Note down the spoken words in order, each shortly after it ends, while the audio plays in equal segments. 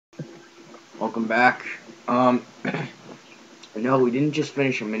Welcome back. No, we didn't just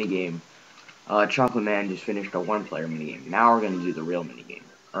finish a minigame. Chocolate Man just finished a one-player minigame. Now we're gonna do the real minigame.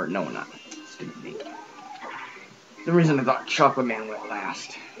 Or, no, we're not. Stupid me. For some reason I thought Chocolate Man went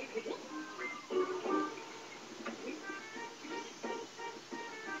last.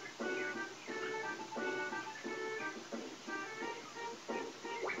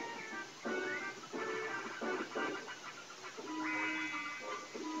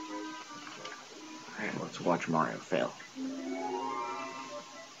 Alright, let's watch Mario fail.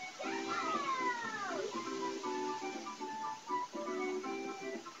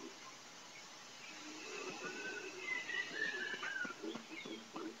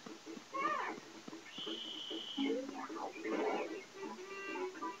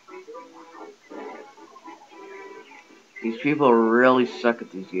 These people really suck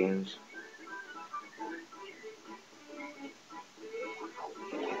at these games.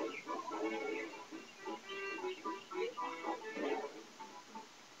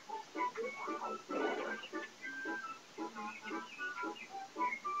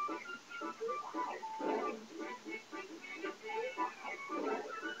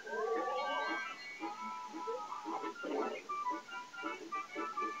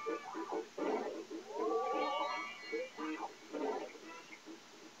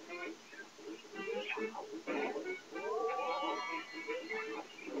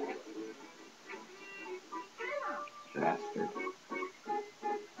 Bastard.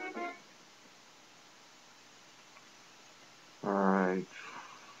 Alright.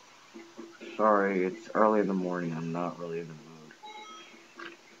 Sorry, it's early in the morning. I'm not really in the mood.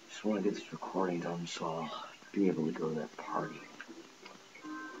 Just want to get this recording done so I'll be able to go to that party.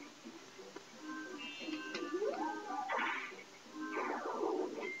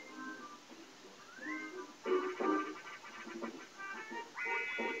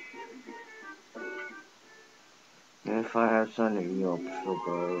 If I have something, you'll feel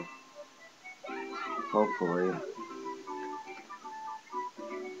better. Hopefully.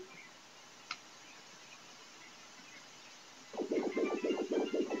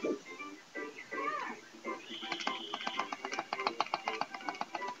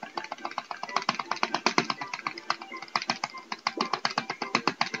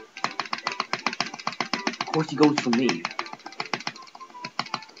 Of course he goes for me.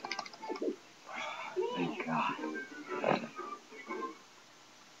 Thank God.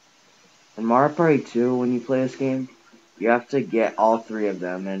 In Mario Party 2, when you play this game, you have to get all three of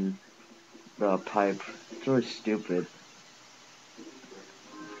them in the pipe. It's really stupid.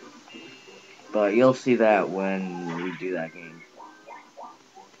 But you'll see that when we do that game.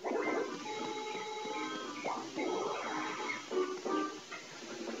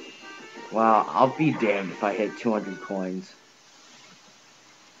 Wow, I'll be damned if I hit 200 coins.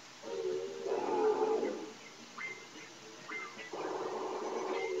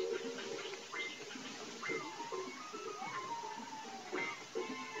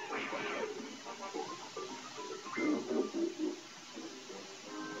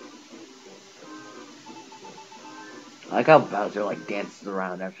 I like how Bowser like dances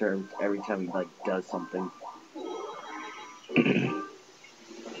around after every time he like does something.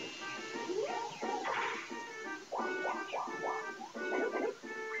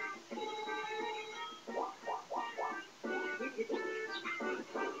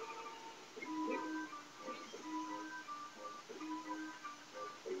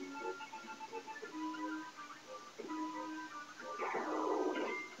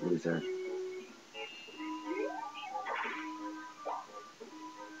 Loser.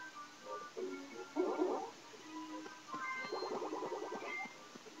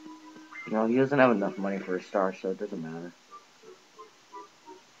 No, he doesn't have enough money for a star, so it doesn't matter.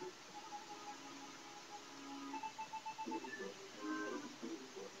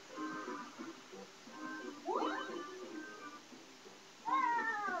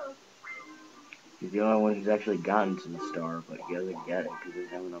 He's the only one who's actually gotten to the star, but he doesn't get it because he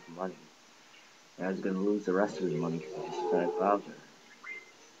doesn't have enough money. Now he's gonna lose the rest of his money because he just spent it Bowser.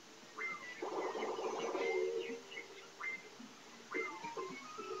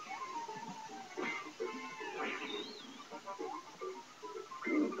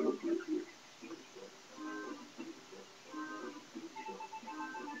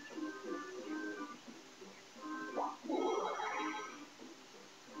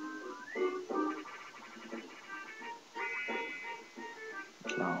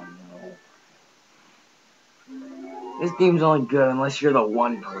 Oh no. This game's only good unless you're the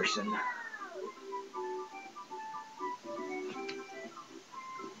one person.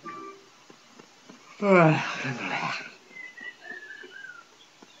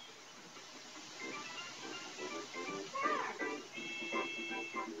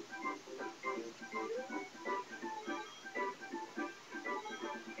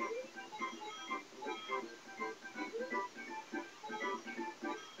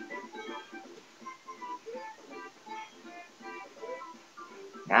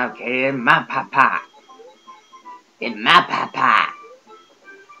 Okay, in my papa. In my papa.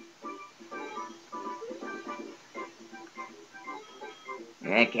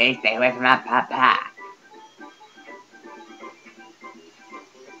 Okay, stay away from my papa.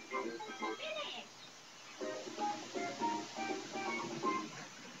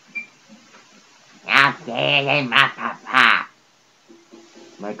 Okay, in my papa.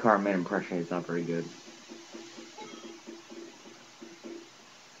 My Cartman impression is not very good.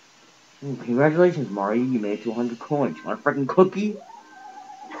 Congratulations, Mario. You made it to 100 coins. You want a freaking cookie?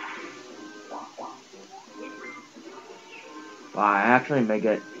 Wow, I actually may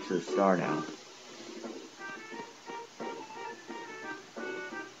get to the star now.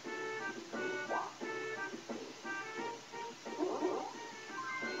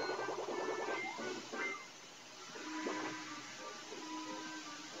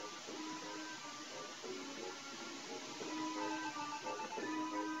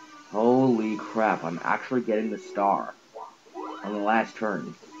 Holy crap, I'm actually getting the star. On the last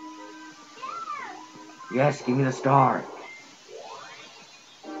turn. Yes, give me the star.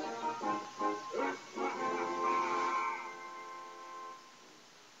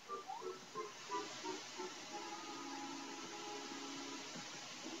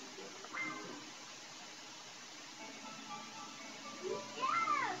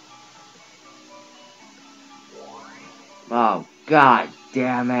 Oh, god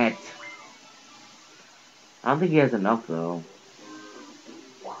damn it. I don't think he has enough, though.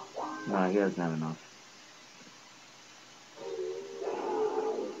 No, he doesn't have enough.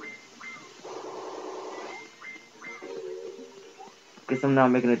 Guess I'm not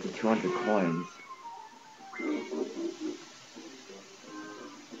making it to 200 coins.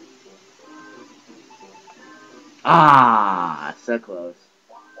 Ah, so close.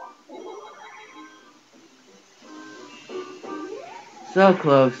 So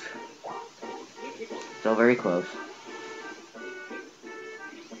close. Still very close.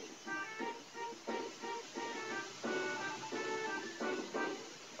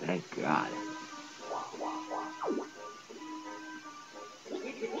 Thank God.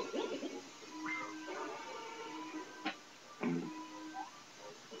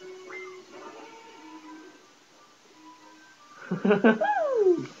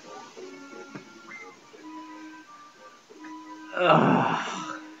 Ugh.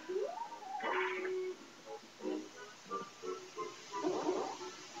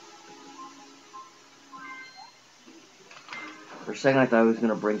 For a second I thought I was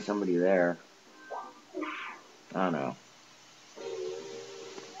gonna bring somebody there. I don't know.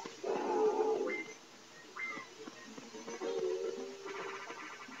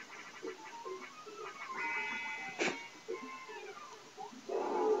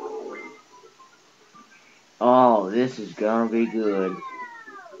 Oh, this is gonna be good.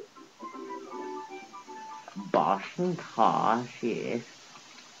 Boston toss, yes.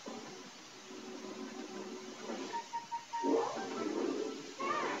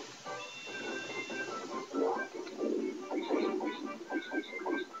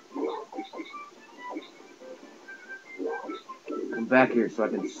 Come back here so I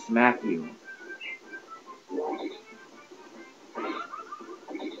can smack you.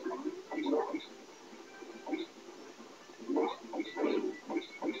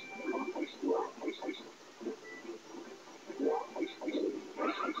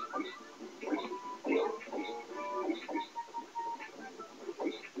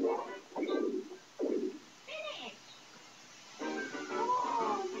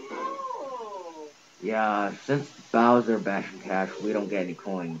 Yeah, since Bowser Bash and Cash, we don't get any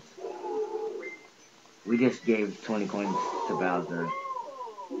coins. We just gave 20 coins to Bowser.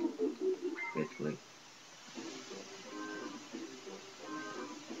 Basically.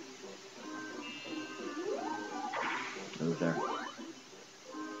 Loser.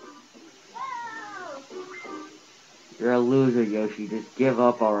 You're a loser, Yoshi. Just give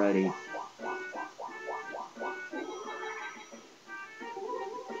up already.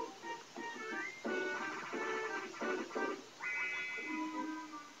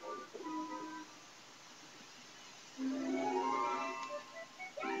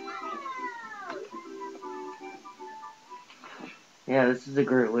 Yeah, this is a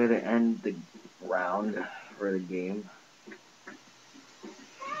great way to end the round for the game.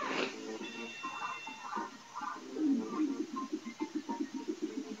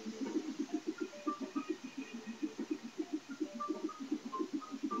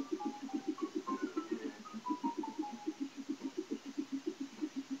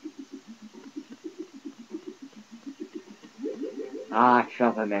 Ah,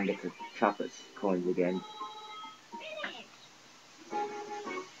 Chocolate Man gets the chocolate coins again.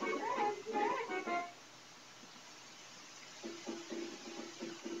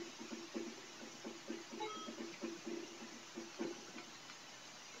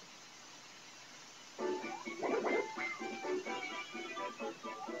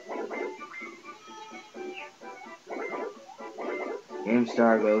 Game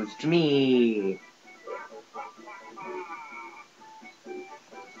star goes to me.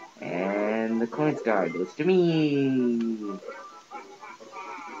 And the coin star goes to me.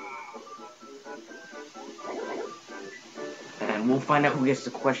 And we'll find out who gets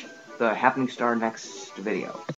the happening star next video.